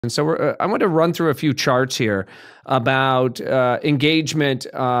And so I want to run through a few charts here about engagement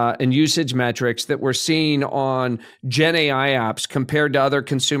and usage metrics that we're seeing on Gen AI apps compared to other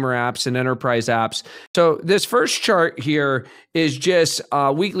consumer apps and enterprise apps. So this first chart here is just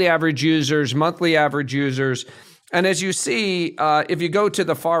weekly average users, monthly average users. And as you see, if you go to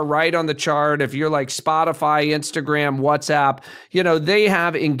the far right on the chart, if you're like Spotify, Instagram, WhatsApp, they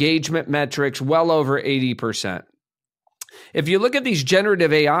have engagement metrics well over 80%. If you look at these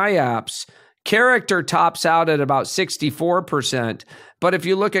generative AI apps, Character tops out at about 64%. But if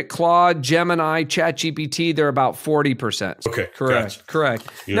you look at Claude, Gemini, ChatGPT, they're about 40%. Okay. Correct. Gotcha. Correct.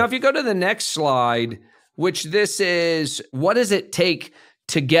 Yeah. Now, if you go to the next slide, which this is, what does it take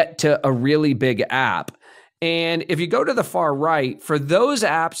to get to a really big app? And if you go to the far right, for those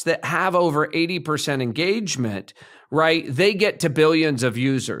apps that have over 80% engagement, right, they get to billions of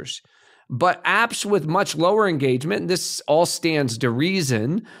users. But apps with much lower engagement, and this all stands to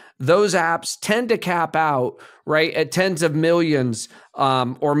reason, those apps tend to cap out, right, at tens of millions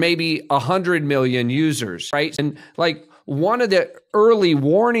or maybe 100 million users, right? And like one of the early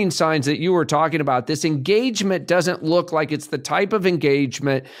warning signs that you were talking about, this engagement doesn't look like it's the type of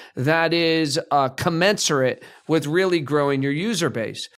engagement that is commensurate with really growing your user base.